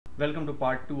Welcome to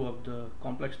part 2 of the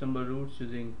complex number roots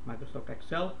using Microsoft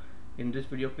Excel. In this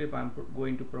video clip, I'm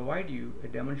going to provide you a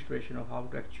demonstration of how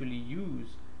to actually use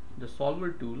the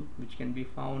solver tool, which can be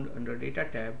found under data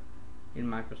tab in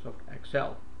Microsoft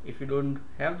Excel. If you don't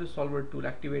have the solver tool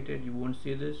activated, you won't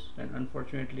see this, and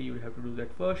unfortunately you will have to do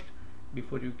that first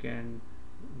before you can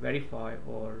verify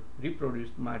or reproduce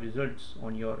my results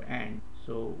on your end.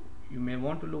 So you may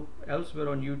want to look elsewhere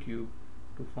on YouTube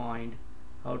to find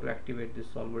how to activate this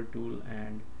solver tool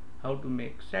and how to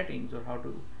make settings or how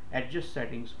to adjust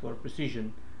settings for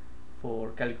precision for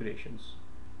calculations.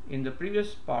 In the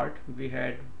previous part, we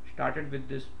had started with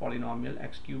this polynomial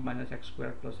x cubed minus x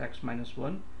squared plus x minus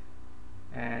 1,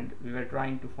 and we were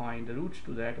trying to find the roots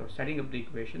to that or setting up the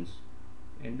equations.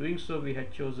 In doing so, we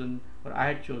had chosen, or I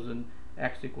had chosen,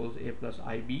 x equals a plus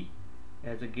ib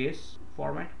as a case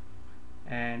format,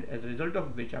 and as a result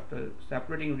of which, after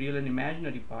separating real and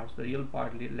imaginary parts, the real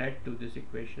part led to this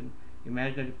equation,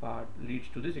 imaginary part leads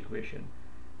to this equation.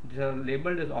 These are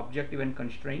labeled as objective and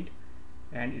constraint,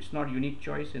 and it's not unique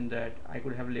choice in that I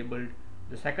could have labeled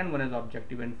the second one as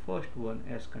objective and first one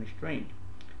as constraint.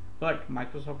 But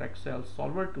Microsoft Excel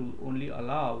solver tool only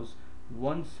allows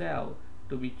one cell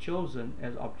to be chosen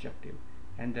as objective,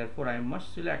 and therefore I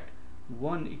must select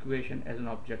one equation as an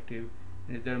objective,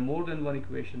 and if there are more than one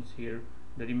equations here,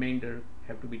 the remainder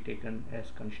have to be taken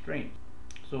as constraints.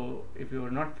 So if you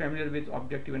are not familiar with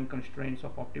objective and constraints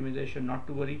of optimization, not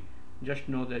to worry, just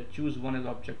know that choose one as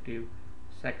objective,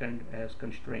 second as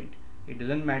constraint. It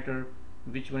doesn't matter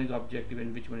which one is objective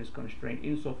and which one is constraint,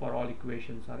 insofar all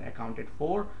equations are accounted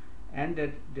for and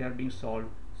that they are being solved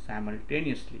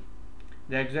simultaneously.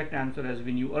 The exact answer, as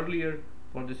we knew earlier,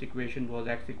 for this equation was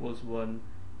x equals 1,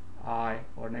 I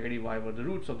or negative I were the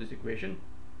roots of this equation,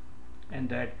 and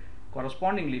that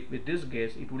correspondingly with this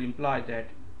case it would imply that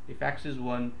if x is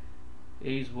 1,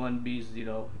 a is 1, b is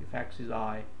 0, if x is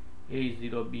I, a is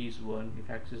 0, b is 1, if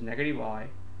x is negative I,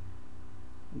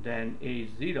 then a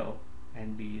is 0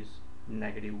 and b is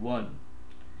negative 1.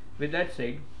 With that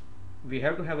said, we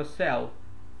have to have a cell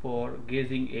for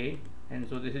gauging a, and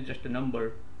so this is just a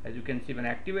number. As you can see, when I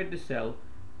activate this cell,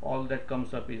 all that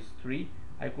comes up is 3.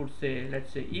 I could say,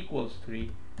 let's say, equals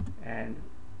 3, and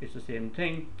it's the same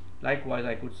thing. Likewise,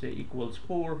 I could say equals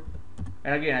 4,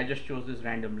 and again I just chose this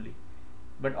randomly.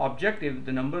 But objective,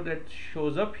 the number that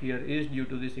shows up here, is due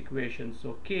to this equation.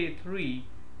 So k3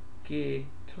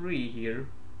 here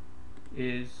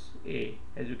is a,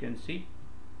 as you can see.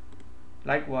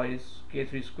 Likewise,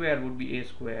 k3 square would be a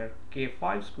square,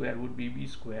 k5 square would be b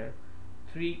square,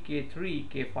 3k3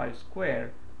 k5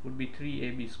 square would be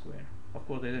 3ab square. Of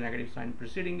course, there is a negative sign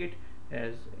preceding it,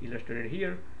 as illustrated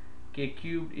here. K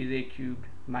cubed is a cubed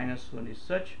minus 1 is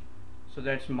such. So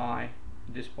that's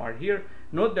this part here.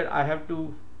 Note that I have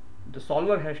to, the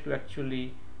solver has to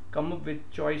actually come up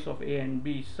with choice of a and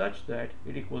b such that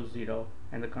it equals 0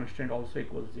 and the constraint also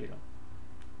equals 0.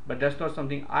 But that's not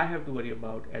something I have to worry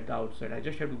about at the outset. I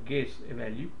just have to guess a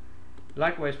value.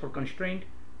 Likewise, for constraint,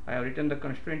 I have written the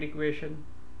constraint equation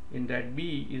in that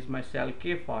b is my cell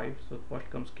k5, so first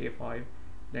comes k5,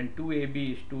 then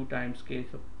 2ab is 2 times k,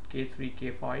 so k3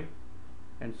 k5,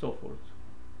 and so forth.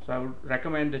 So I would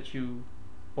recommend that you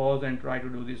pause and try to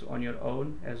do this on your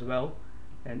own as well,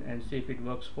 and see if it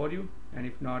works for you, and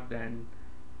if not, then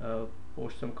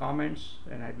post some comments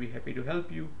and I'd be happy to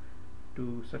help you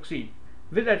to succeed.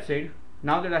 With that said,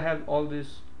 now that I have all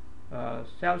these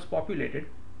cells populated,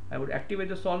 I would activate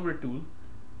the solver tool,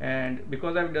 and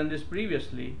because I've done this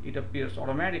previously, it appears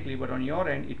automatically, but on your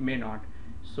end it may not.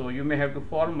 So you may have to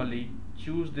formally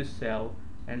choose this cell,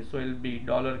 and so it will be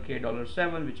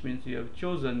 $K$7, which means you have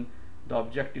chosen the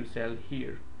objective cell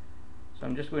here. So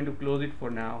I'm just going to close it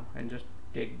for now and just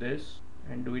take this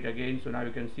and do it again. So now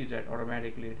you can see that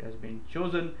automatically it has been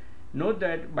chosen. Note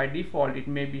that by default it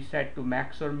may be set to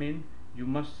max or min. You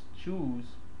must choose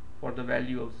for the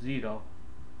value of 0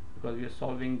 because we are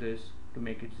solving this to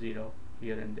make it 0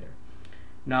 here and there.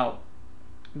 Now,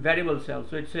 variable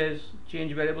cells. So it says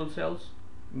change variable cells,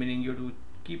 meaning you have to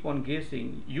keep on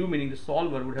guessing. You, meaning the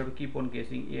solver, would have to keep on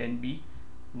guessing a and b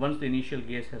once the initial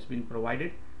guess has been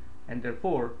provided, and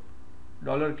therefore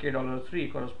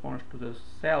 $K$3 corresponds to the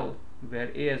cell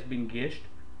where a has been guessed.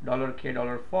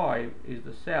 $K$5 is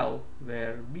the cell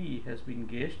where b has been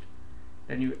guessed.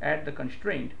 Then you add the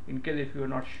constraint. In case if you are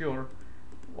not sure,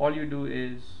 all you do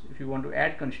is, if you want to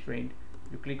add constraint,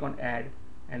 you click on add,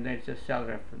 and then it says cell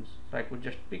reference. So I could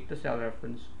just pick the cell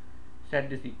reference, set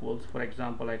this equals. For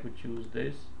example, I could choose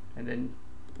this and then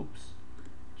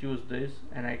choose this,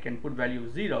 and I can put value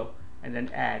of 0 and then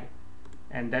add,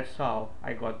 and that's how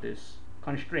I got this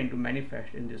constraint to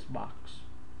manifest in this box.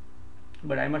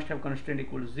 but I must have constraint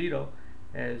equal to 0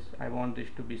 as I want this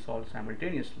to be solved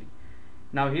simultaneously.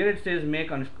 Now here it says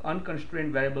make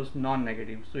unconstrained variables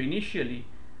non-negative. So initially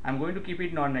I'm going to keep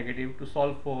it non-negative to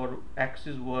solve for x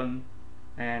is 1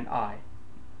 and I.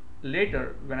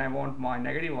 Later when I want my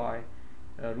negative I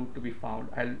root to be found,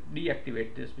 I'll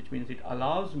deactivate this, which means it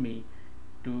allows me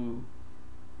to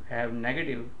have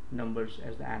negative numbers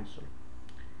as the answer.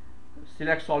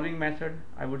 Select solving method,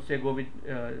 I would say go with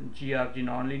GRG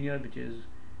nonlinear, which is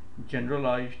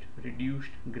generalized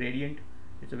reduced gradient.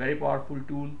 It's a very powerful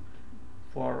tool.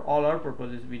 For all our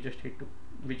purposes, we just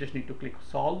need to click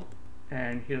solve,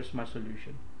 and here's my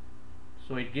solution.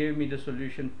 So it gave me the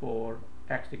solution for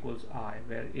x equals I,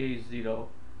 where a is 0,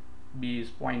 b is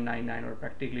 0.99 or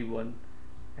practically 1,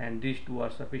 and these two are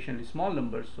sufficiently small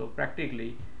numbers, so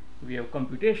practically we have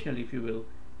computationally, if you will,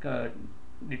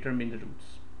 determined the roots.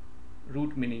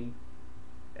 Root meaning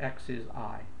x is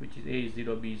I, which is a is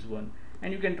 0, b is 1,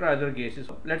 and you can try other cases.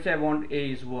 Let's say I want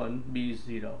a is 1, b is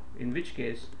 0, in which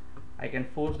case I can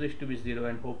force this to be 0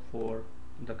 and hope for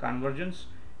the convergence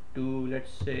to,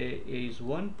 let's say, a is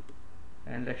 1,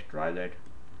 and let's try that.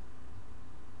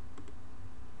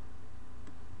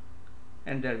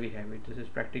 And there we have it. This is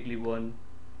practically 1.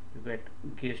 You get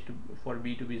case for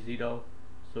b to be 0,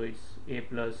 so it's a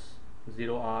plus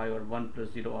 0i or 1 plus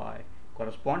 0i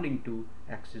corresponding to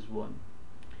x is 1.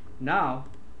 Now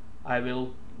I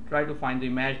will try to find the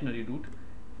imaginary root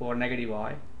for negative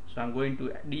I. So I'm going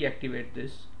to deactivate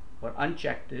this or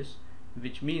uncheck this,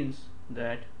 which means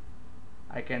that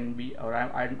I can be, or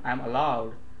I'm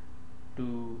allowed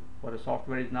to, or the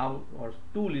software is now, or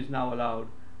tool is now allowed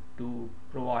to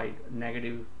provide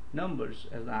negative numbers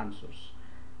as the answers,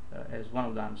 as one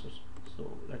of the answers.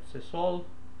 So let's say solve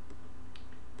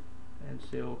and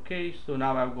say OK. So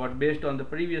now I've got, based on the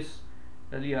previous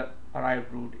earlier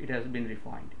arrived root, it has been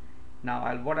refined.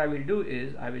 Now what I will do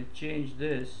is I will change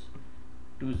this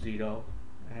to 0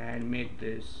 and make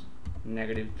this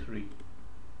negative 3.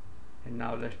 And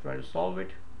now let's try to solve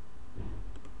it.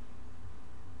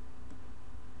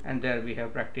 And there we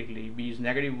have practically b is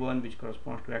negative 1, which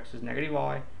corresponds to x is negative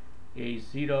I, a is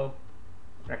 0,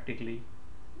 practically.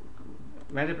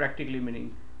 When I say practically,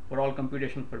 meaning for all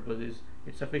computational purposes,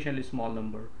 it's sufficiently small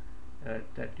number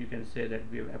that you can say that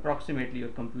we have approximately or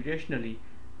computationally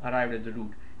arrived at the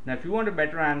root. Now if you want a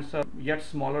better answer, yet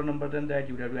smaller number than that,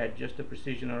 you would have to adjust the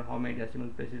precision or how many decimal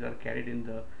places are carried in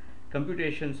the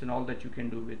computations, and all that you can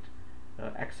do with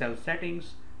Excel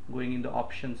settings, going in the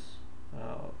options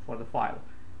for the file,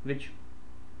 which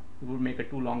would make a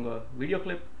too long a video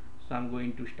clip, so I'm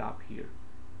going to stop here.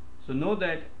 So know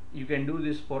that you can do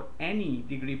this for any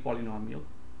degree polynomial.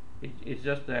 It's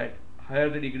just that higher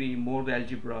the degree, more the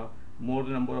algebra, more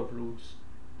the number of roots,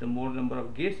 the more the number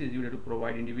of guesses you have to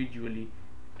provide individually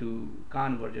to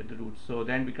converge at the roots. So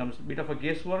then becomes a bit of a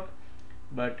guesswork,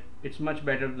 but it's much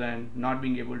better than not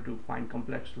being able to find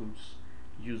complex roots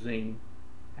using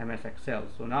MS Excel.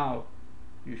 So now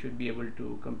you should be able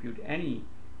to compute any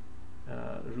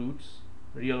roots,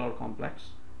 real or complex,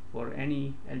 for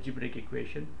any algebraic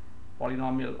equation,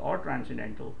 polynomial or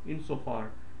transcendental,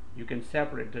 insofar you can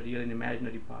separate the real and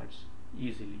imaginary parts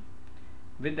easily.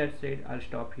 With that said, I'll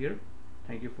stop here.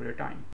 Thank you for your time.